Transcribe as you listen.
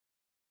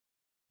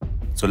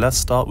So let's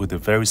start with a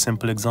very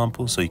simple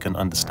example so you can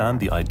understand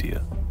the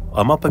idea.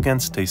 I'm up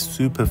against a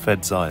super fed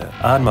Xayah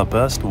and my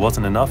burst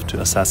wasn't enough to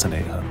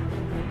assassinate her.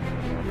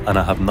 And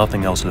I have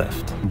nothing else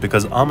left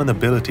because I'm an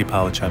ability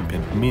power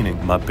champion,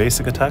 meaning my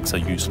basic attacks are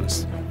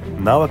useless.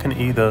 Now I can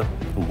either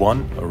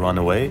 1. Run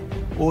away,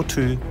 or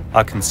 2.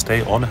 I can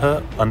stay on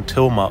her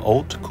until my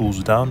ult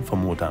cools down for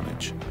more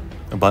damage.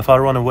 But if I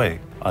run away,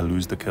 I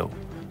lose the kill.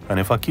 And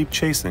if I keep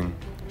chasing,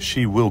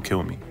 she will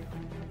kill me.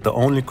 The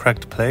only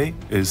correct play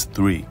is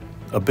 3,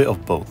 a bit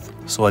of both.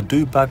 So I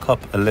do back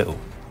up a little,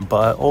 but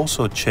I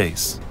also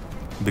chase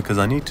because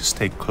I need to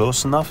stay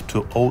close enough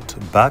to ult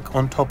back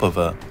on top of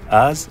her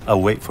as I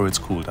wait for its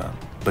cooldown,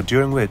 but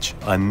during which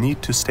I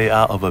need to stay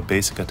out of her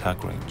basic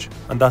attack range.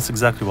 And that's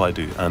exactly what I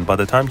do, and by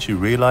the time she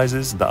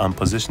realizes that I'm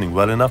positioning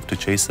well enough to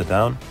chase her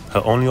down,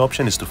 her only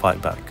option is to fight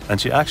back. And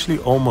she actually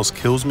almost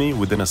kills me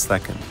within a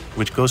second,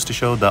 which goes to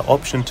show that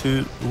option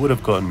 2 would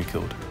have gotten me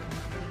killed.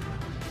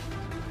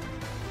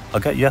 I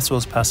get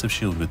Yasuo's passive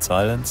shield with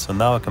silence, so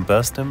now I can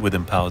burst him with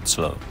empowered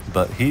slow.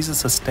 But he's a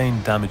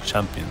sustained damage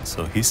champion,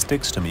 so he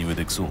sticks to me with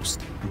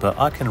exhaust. But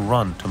I can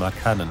run to my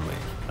cannon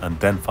wave and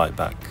then fight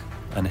back.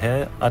 And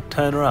here I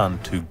turn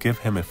around to give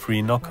him a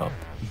free knockup,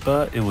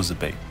 but it was a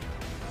bait.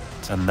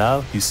 And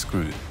now he's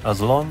screwed,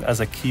 as long as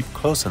I keep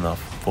close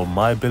enough for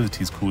my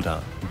abilities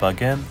cooldown, but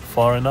again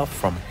far enough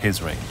from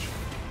his range.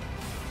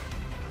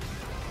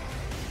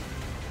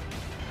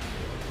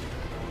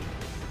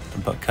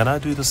 But can I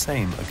do the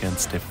same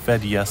against a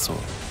fed Yasuo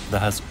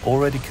that has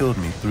already killed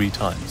me 3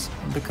 times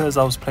because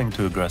I was playing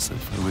too aggressive,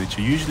 which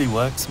usually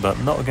works but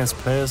not against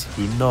players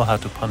who know how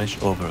to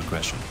punish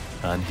over-aggression.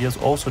 And he has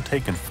also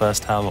taken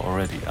first tower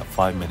already at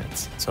 5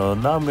 minutes, so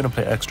now I'm going to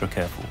play extra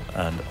careful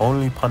and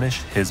only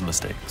punish his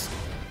mistakes.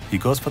 He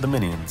goes for the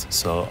minions,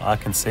 so I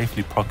can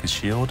safely proc his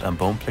shield and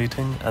bone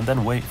plating and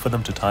then wait for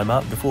them to time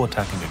out before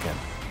attacking again.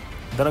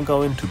 Then I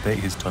go in to bait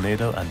his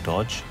tornado and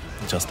dodge,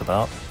 just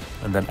about.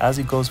 And then as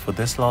he goes for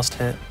this last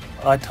hit,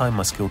 I time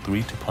my skill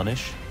 3 to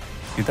punish.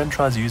 He then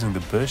tries using the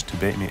bush to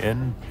bait me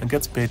in and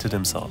gets baited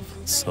himself.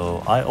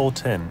 So I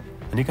ult in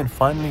and he can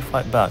finally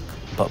fight back,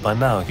 but by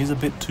now he's a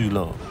bit too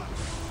low.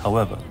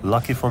 However,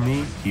 lucky for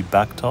me, he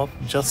backed off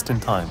just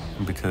in time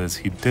because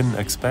he didn't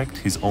expect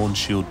his own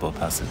shield bow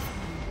passive.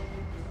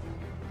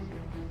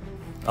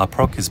 I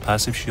proc his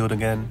passive shield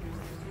again.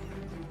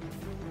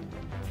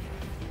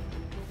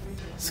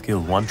 Skill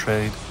 1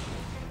 trade.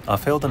 I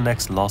fail the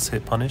next last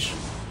hit punish.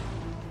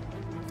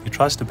 He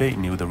tries to bait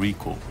me with a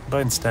recall, but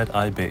instead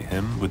I bait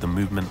him with the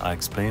movement I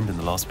explained in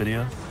the last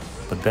video,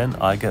 but then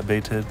I get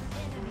baited.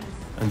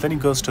 And then he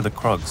goes to the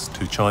Krugs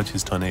to charge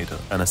his tornado,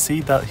 and I see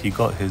that he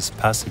got his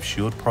passive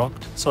shield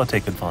procced, so I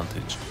take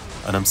advantage.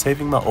 And I'm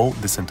saving my ult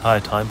this entire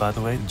time, by the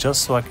way,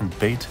 just so I can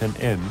bait him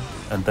in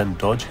and then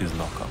dodge his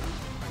knockup.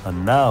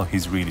 And now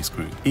he's really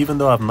screwed, even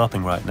though I have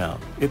nothing right now.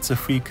 It's a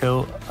free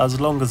kill as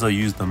long as I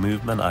use the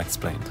movement I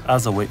explained,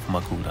 as I wait for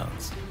my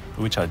cooldowns,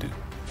 which I do.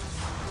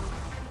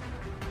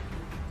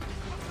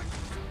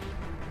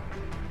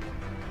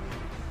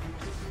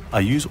 I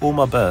use all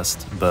my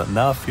burst, but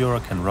now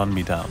Fiora can run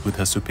me down with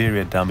her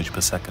superior damage per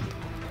second,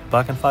 but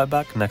I can fight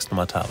back next to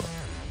my tower.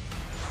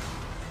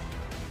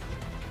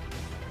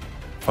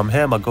 From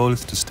here my goal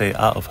is to stay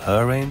out of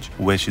her range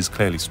where she's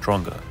clearly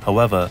stronger.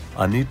 However,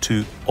 I need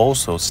to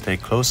also stay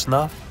close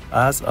enough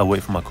as I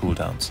wait for my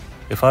cooldowns.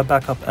 If I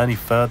back up any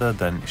further,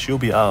 then she'll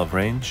be out of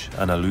range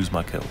and I lose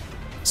my kill.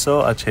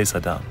 So I chase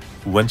her down.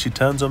 When she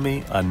turns on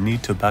me, I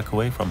need to back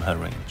away from her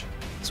range.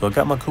 So I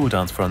get my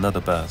cooldowns for another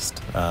burst,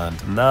 and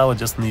now I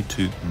just need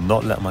to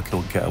not let my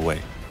kill get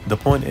away. The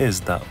point is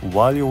that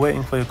while you're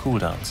waiting for your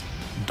cooldowns,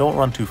 don't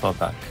run too far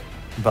back,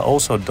 but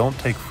also don't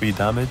take free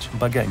damage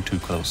by getting too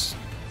close.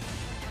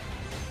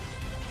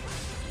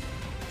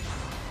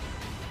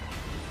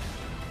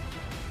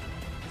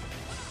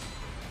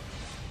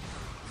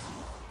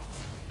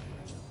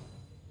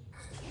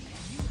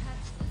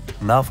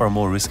 Now for a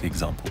more risky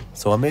example.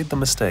 So I made the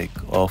mistake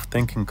of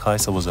thinking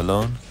Kai'Sa was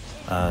alone,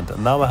 and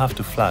now I have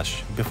to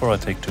flash before I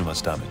take too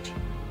much damage.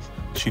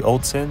 She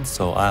ults in,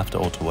 so I have to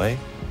ult away.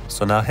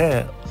 So now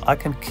here, I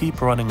can keep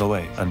running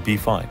away and be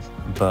fine,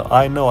 but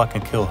I know I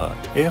can kill her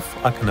if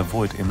I can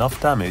avoid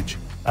enough damage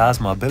as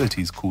my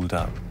abilities cool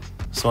down.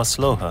 So I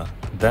slow her,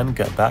 then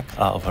get back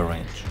out of her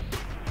range.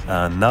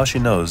 And now she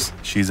knows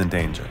she's in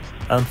danger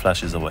and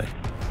flashes away.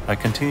 I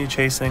continue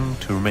chasing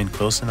to remain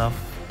close enough,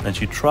 and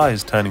she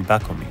tries turning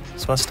back on me,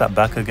 so I step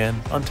back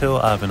again until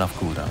I have enough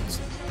cooldowns.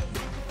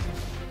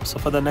 So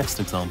for the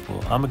next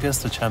example, I'm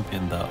against a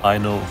champion that I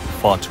know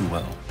far too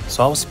well.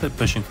 So I was split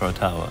pushing for a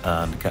tower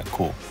and get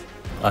caught.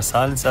 I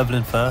silence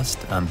Evelynn first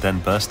and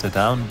then burst her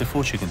down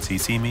before she can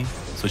CC me,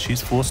 so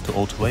she's forced to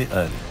ult away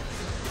early.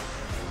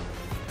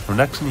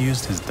 Renekton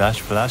used his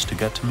dash flash to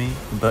get to me,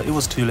 but it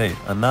was too late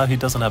and now he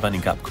doesn't have any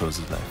gap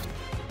closers left.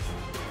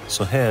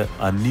 So here,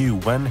 I knew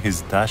when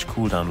his dash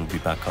cooldown would be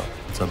back up,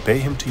 so I bait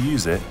him to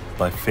use it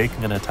by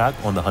faking an attack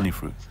on the honey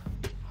fruit.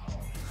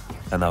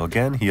 And now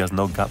again, he has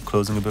no gap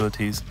closing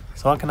abilities,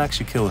 so I can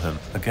actually kill him,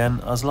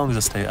 again as long as I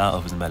stay out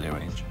of his melee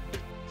range.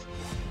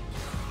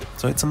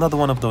 So it's another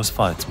one of those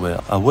fights where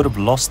I would have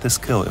lost this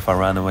kill if I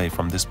ran away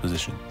from this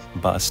position,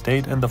 but I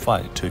stayed in the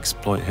fight to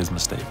exploit his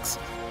mistakes.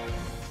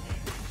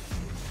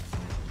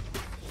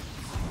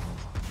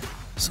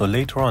 So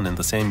later on in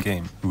the same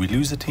game, we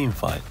lose a team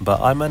fight,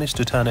 but I managed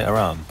to turn it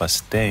around by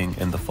staying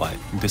in the fight,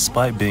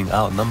 despite being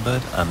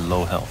outnumbered and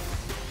low health.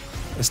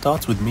 It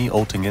starts with me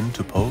ulting in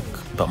to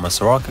poke, but my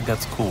Soraka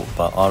gets caught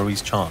by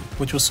Ahri's Chant,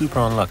 which was super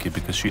unlucky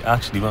because she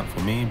actually went for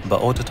me,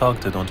 but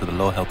auto-targeted onto the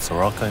low health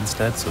Soraka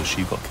instead, so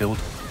she got killed.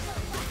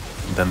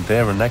 Then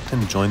there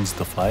Renekton joins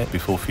the fight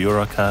before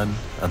Fiora can,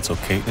 and so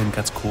Caitlyn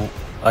gets caught.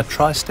 I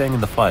try staying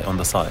in the fight on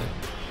the side,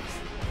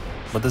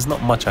 but there's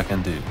not much I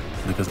can do,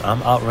 because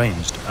I'm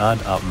outranged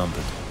and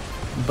outnumbered.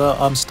 But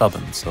I'm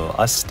stubborn, so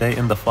I stay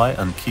in the fight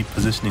and keep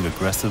positioning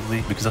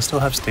aggressively because I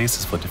still have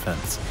stasis for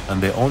defense, and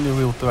the only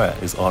real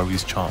threat is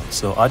Ahri's Chant,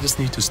 so I just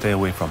need to stay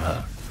away from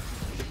her.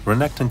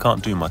 Renekton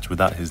can't do much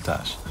without his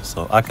dash,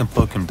 so I can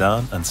poke him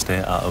down and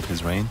stay out of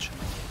his range.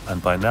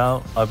 And by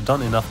now, I've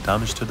done enough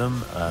damage to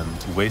them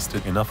and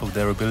wasted enough of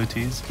their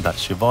abilities that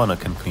Shyvana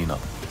can clean up.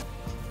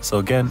 So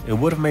again, it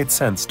would have made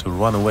sense to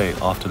run away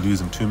after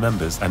losing 2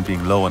 members and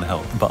being low on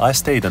health, but I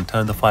stayed and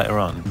turned the fight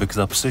around because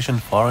I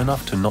positioned far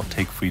enough to not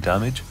take free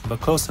damage,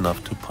 but close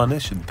enough to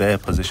punish their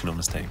positional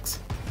mistakes.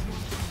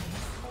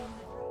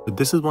 But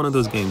this is one of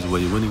those games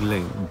where you're winning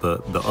lane,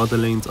 but the other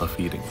lanes are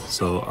feeding,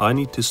 so I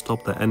need to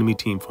stop the enemy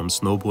team from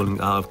snowballing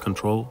out of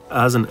control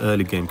as an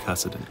early game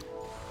Kassadin.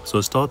 So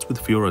it starts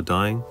with Fiora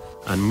dying,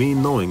 and me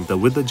knowing that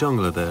with the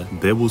jungler there,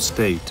 they will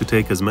stay to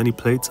take as many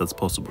plates as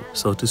possible.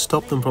 So to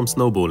stop them from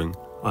snowballing,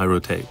 I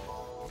rotate.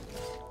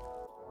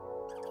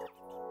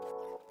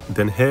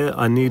 Then here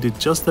I needed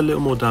just a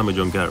little more damage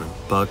on Garen,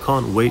 but I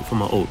can't wait for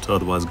my ult,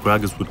 otherwise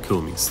Gragas would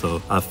kill me,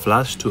 so I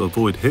flashed to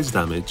avoid his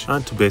damage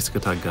and to basic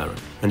attack Garen.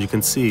 And you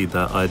can see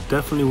that I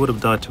definitely would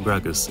have died to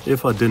Gragas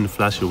if I didn't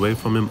flash away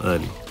from him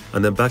early.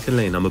 And then back in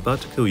lane, I'm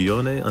about to kill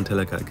Yone until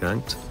I get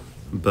ganked,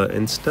 but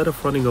instead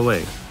of running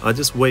away, I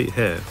just wait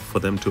here for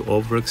them to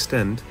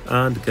overextend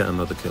and get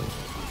another kill.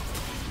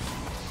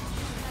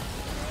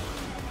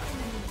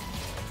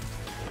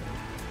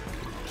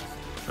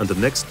 And the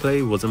next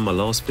play was in my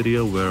last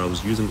video where I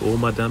was using all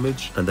my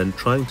damage and then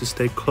trying to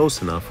stay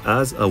close enough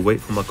as I wait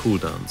for my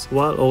cooldowns,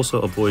 while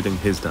also avoiding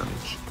his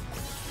damage.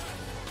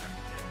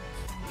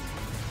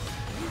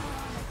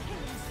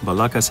 But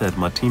like I said,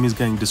 my team is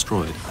getting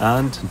destroyed,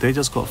 and they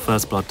just got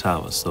first blood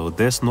tower, so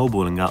they're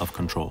snowballing out of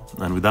control.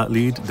 And with that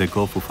lead, they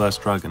go for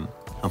first dragon.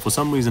 And for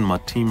some reason, my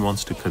team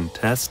wants to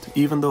contest,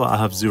 even though I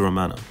have 0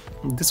 mana.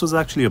 This was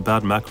actually a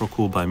bad macro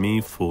call by me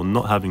for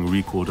not having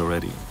recalled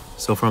already.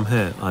 So from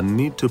here, I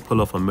need to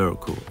pull off a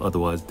miracle,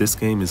 otherwise this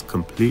game is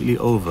completely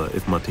over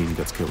if my team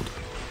gets killed.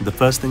 The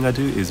first thing I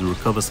do is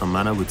recover some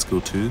mana with skill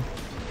 2,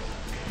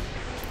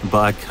 but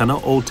I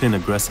cannot ult in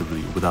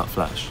aggressively without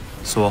flash,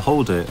 so I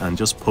hold it and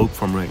just poke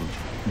from range.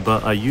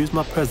 But I use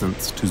my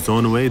presence to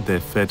zone away their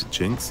fed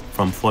Jinx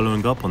from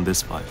following up on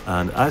this fight,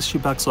 and as she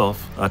backs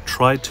off, I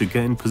try to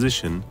get in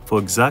position for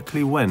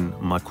exactly when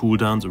my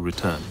cooldowns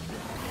return.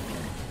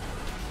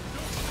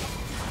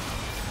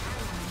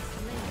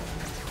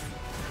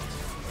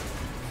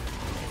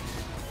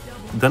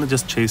 Then I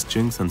just chase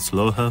Jinx and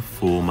slow her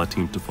for my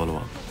team to follow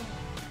up.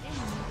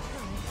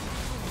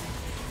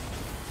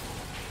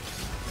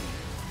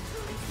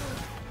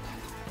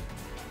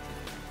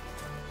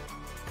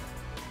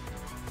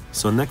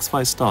 So next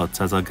fight starts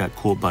as I get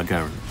caught by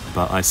Garen,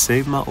 but I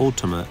save my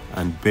ultimate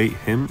and bait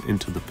him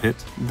into the pit.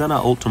 Then I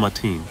ult to my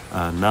team,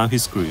 and now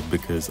he's screwed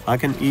because I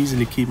can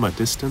easily keep my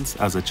distance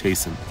as I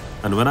chase him.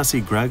 And when I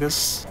see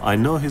Gragas, I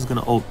know he's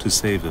gonna ult to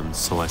save him,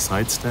 so I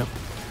sidestep.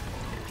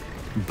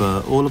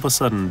 But all of a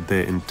sudden,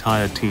 their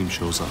entire team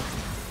shows up.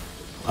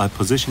 I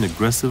position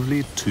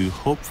aggressively to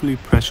hopefully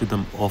pressure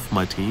them off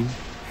my team.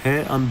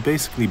 Here, I'm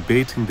basically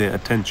baiting their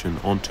attention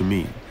onto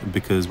me,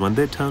 because when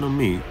they turn on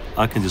me,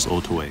 I can just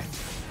ult away.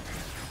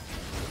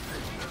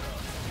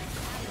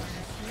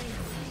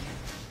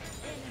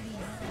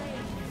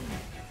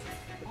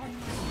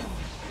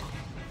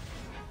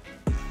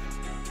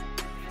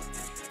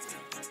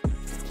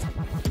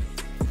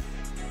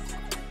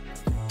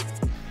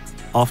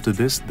 After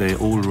this, they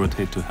all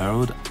rotate to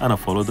Herald and I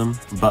follow them,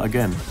 but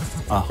again,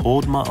 I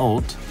hold my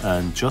ult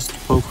and just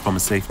poke from a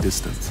safe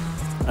distance.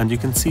 And you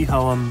can see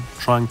how I'm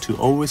trying to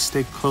always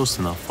stay close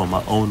enough for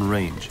my own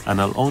range,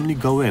 and I'll only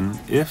go in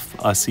if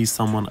I see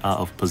someone out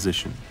of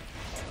position.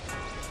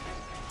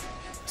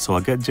 So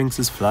I get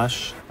Jinx's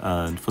flash,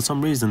 and for some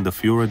reason the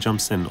Fiora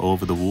jumps in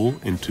over the wall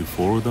into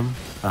 4 of them,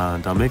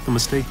 and I make the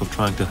mistake of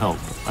trying to help,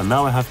 and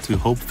now I have to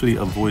hopefully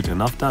avoid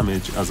enough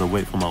damage as I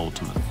wait for my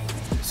ultimate.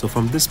 So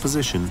from this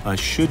position, I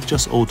should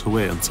just ult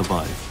away and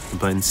survive,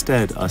 but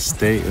instead I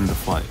stay in the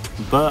fight.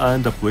 But I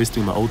end up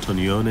wasting my ult on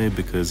Yone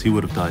because he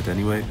would have died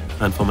anyway.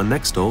 And for my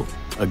next ult,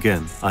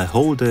 again, I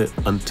hold it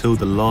until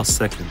the last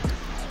second,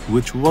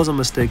 which was a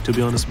mistake to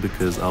be honest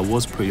because I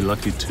was pretty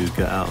lucky to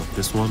get out of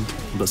this one.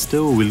 But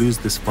still, we lose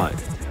this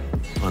fight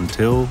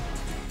until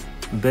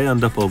they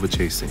end up over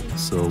chasing.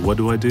 So what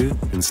do?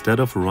 Instead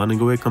of running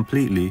away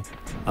completely,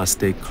 I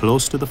stay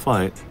close to the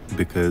fight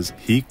because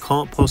he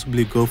can't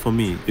possibly go for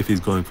me if he's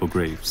going for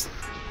Graves.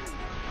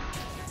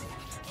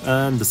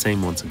 And the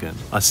same once again.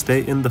 I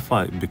stay in the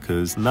fight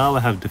because now I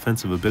have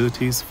defensive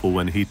abilities for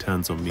when he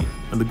turns on me,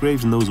 and the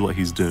Graves knows what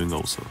he's doing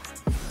also.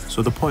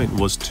 So the point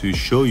was to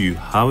show you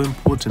how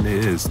important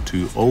it is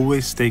to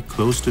always stay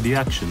close to the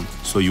action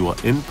so you are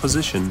in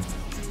position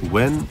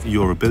when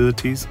your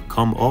abilities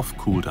come off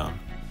cooldown.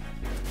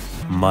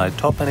 My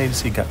top and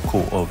ADC get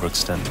caught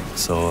overextending,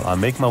 so I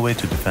make my way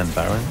to defend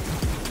Baron.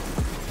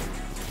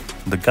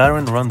 The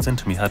Garen runs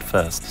into me head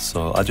first,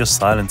 so I just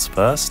silence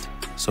first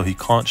so he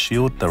can't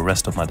shield the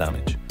rest of my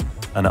damage.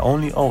 And I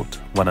only ult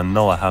when I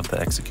know I have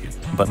the execute.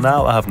 But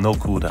now I have no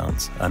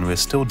cooldowns and we're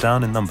still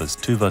down in numbers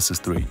 2 versus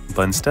 3.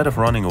 But instead of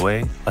running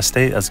away, I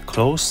stay as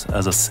close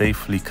as I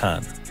safely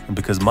can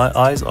because my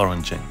eyes are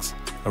on Jinx.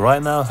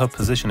 Right now her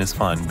position is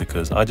fine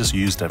because I just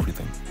used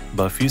everything.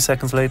 But a few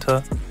seconds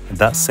later,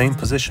 that same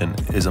position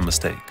is a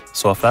mistake.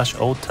 So I flash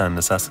ult and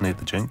assassinate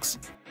the Jinx.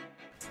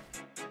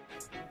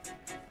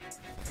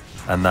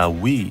 And now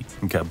we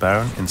get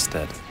Baron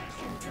instead.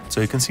 So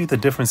you can see the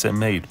difference it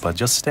made by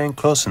just staying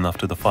close enough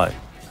to the fight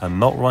and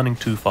not running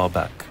too far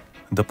back.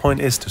 The point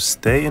is to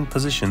stay in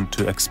position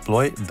to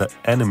exploit the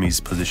enemy's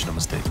positional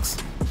mistakes.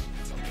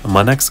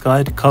 My next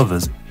guide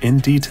covers in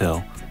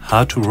detail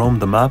how to roam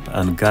the map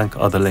and gank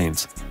other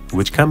lanes,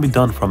 which can be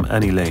done from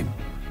any lane.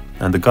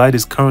 And the guide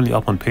is currently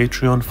up on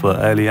Patreon for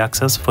early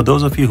access for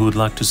those of you who would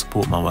like to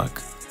support my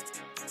work.